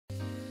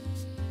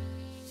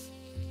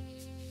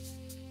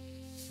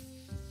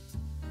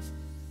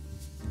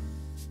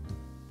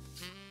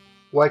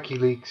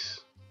Wikileaks.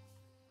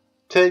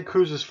 Ted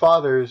Cruz's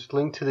father's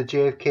link to the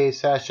JFK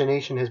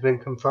assassination has been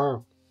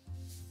confirmed.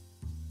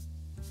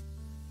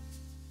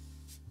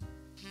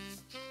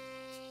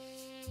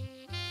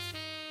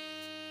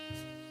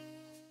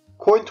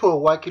 According to a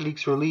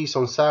Wikileaks release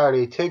on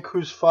Saturday, Ted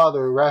Cruz's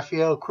father,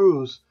 Rafael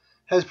Cruz,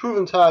 has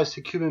proven ties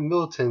to Cuban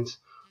militants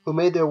who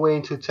made their way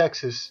into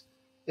Texas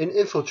and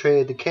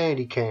infiltrated the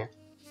Kennedy camp.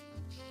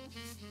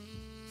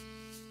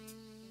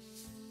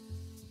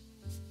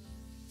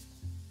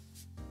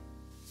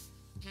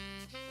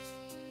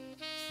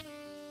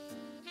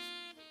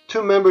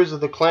 Two members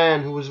of the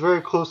Klan who was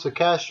very close to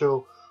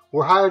Castro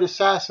were hired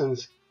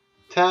assassins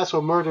tasked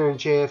with murdering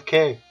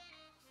JFK.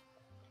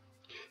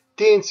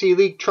 DNC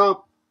leaked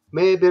Trump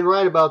may have been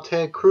right about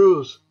Ted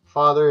Cruz,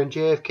 father and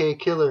JFK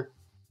killer.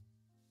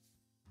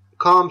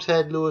 Comms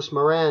head Louis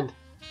Morand.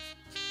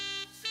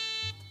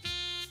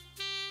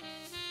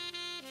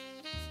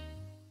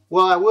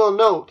 Well, I will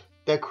note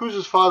that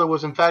Cruz's father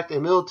was in fact a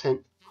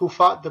militant who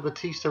fought the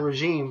Batista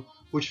regime,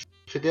 which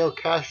Fidel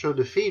Castro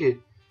defeated,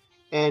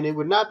 and it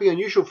would not be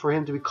unusual for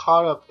him to be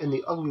caught up in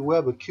the ugly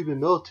web of Cuban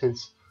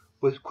militants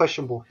with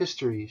questionable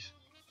histories.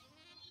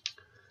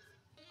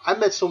 I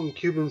met some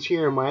Cubans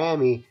here in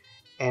Miami,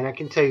 and I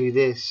can tell you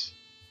this: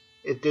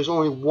 if there's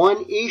only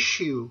one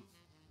issue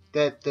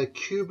that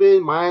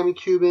the Miami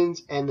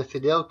Cubans and the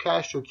Fidel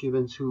Castro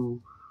Cubans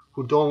who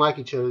don't like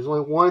each other, there's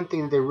only one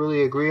thing that they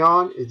really agree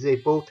on, is they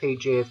both hate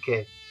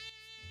JFK.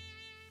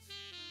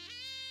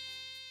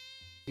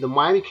 The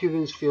Miami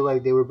Cubans feel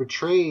like they were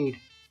betrayed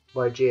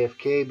by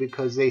JFK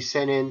because they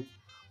sent in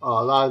a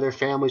lot of their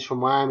families from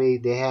Miami.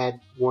 They had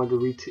wanted to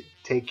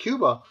retake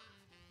Cuba,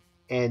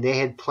 and they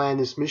had planned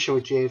this mission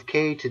with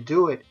JFK to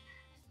do it.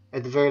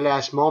 At the very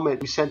last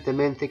moment, we sent them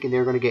in thinking they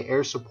were going to get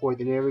air support.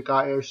 They never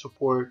got air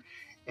support,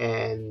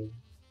 and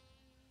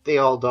they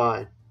all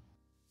died.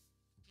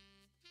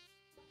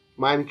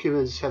 Miami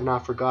Cubans have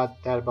not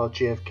forgot that about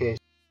JFK.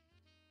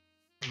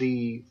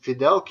 The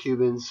Fidel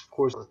Cubans, of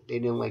course, they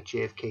didn't like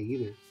JFK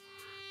either.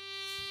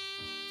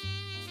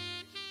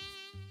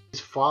 His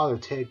father,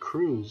 Ted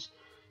Cruz,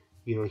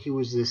 he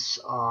was this,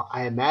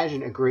 I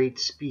imagine, a great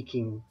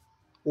speaking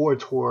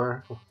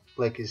orator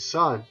like his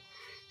son.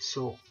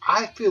 So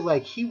I feel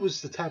like he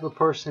was the type of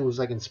person who was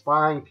like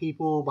inspiring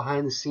people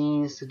behind the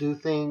scenes to do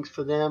things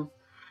for them.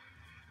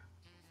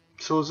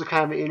 So it was a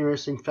kind of an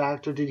interesting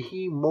factor. Did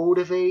he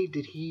motivate?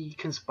 Did he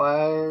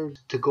conspire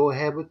to go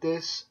ahead with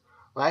this?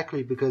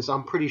 Likely, because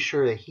I'm pretty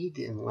sure that he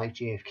didn't like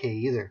JFK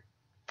either.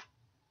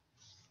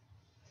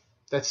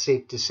 That's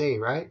safe to say,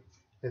 right?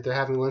 If they're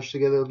having lunch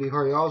together with Lee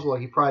Harvey Oswald,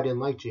 he probably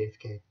didn't like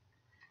JFK.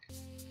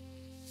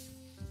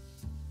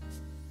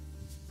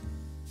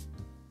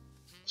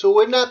 So it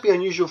would not be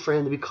unusual for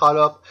him to be caught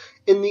up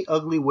in the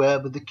ugly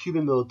web of the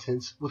Cuban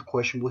militants with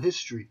questionable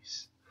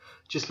histories.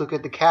 Just look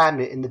at the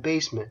cabinet in the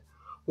basement.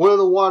 One of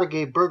the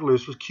Watergate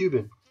burglars was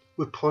Cuban,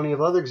 with plenty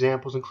of other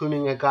examples,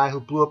 including a guy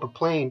who blew up a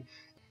plane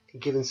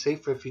and given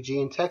safe refuge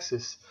in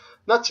Texas,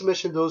 not to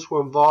mention those who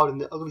were involved in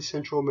the ugly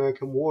Central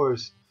American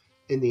wars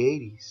in the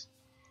 80s.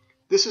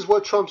 This is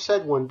what Trump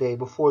said one day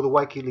before the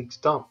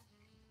Wikileaks dump.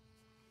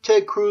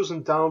 Ted Cruz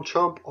and Donald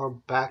Trump are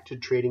back to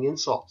trading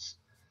insults.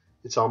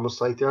 It's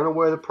almost like they're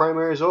unaware the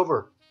primary is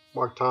over.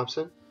 Mark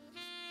Thompson.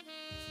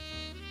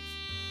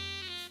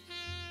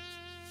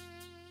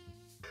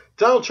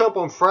 Donald Trump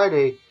on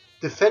Friday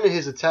defended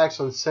his attacks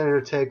on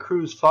Senator Ted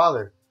Cruz's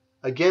father,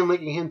 again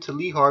linking him to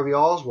Lee Harvey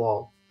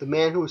Oswald, the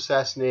man who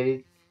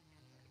assassinated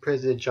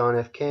President John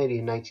F. Kennedy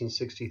in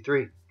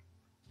 1963.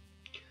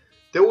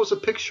 There was a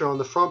picture on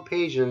the front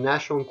page of the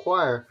National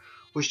Enquirer,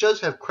 which does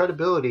have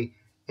credibility,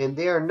 and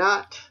they are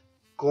not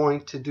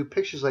going to do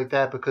pictures like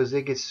that because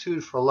they get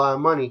sued for a lot of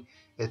money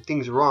if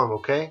things are wrong,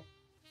 okay?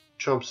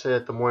 Trump said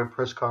at the morning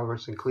press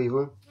conference in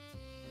Cleveland.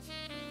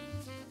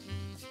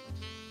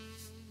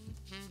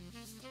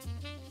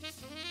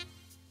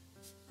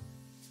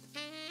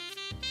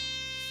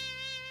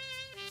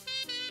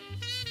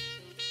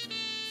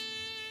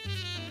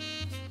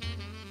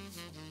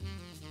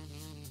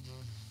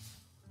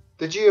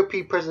 The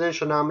GOP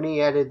presidential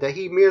nominee added that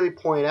he merely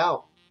pointed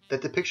out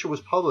that the picture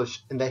was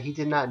published and that he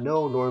did not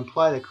know nor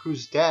imply that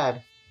Cruz's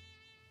dad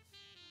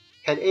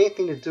had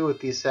anything to do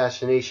with the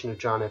assassination of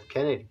John F.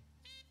 Kennedy.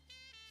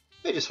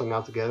 They just hung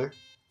out together.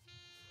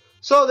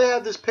 So they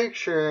have this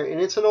picture,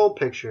 and it's an old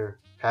picture,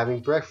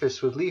 having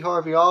breakfast with Lee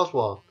Harvey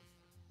Oswald.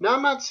 Now,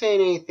 I'm not saying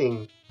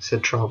anything,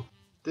 said Trump.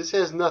 This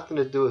has nothing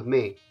to do with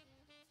me.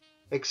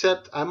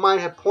 Except I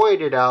might have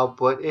pointed it out,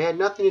 but it had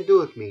nothing to do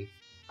with me.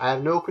 I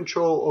have no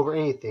control over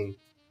anything.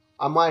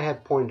 I might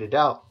have pointed it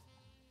out.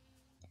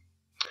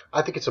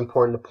 I think it's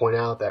important to point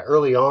out that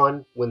early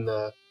on, when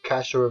the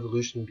Castro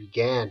Revolution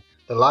began,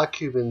 a lot of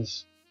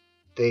Cubans,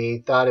 they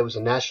thought it was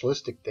a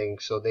nationalistic thing,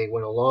 so they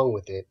went along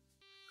with it.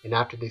 And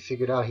after they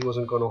figured out he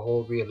wasn't going to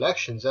hold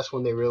re-elections, that's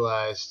when they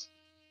realized,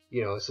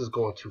 this is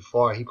going too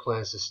far. He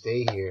plans to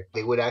stay here.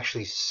 They would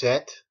actually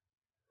set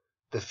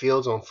the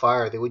fields on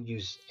fire. They would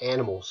use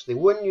animals. They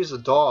wouldn't use a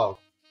dog,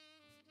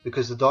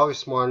 because the dog is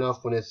smart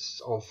enough when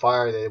it's on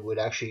fire that it would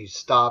actually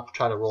stop,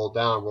 try to roll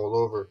down, roll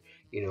over,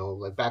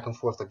 like back and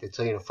forth like they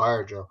tell you in a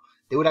fire drill.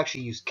 They would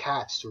actually use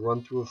cats to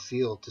run through a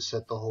field to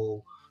set the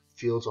whole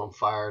fields on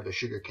fire, the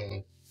sugar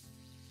cane.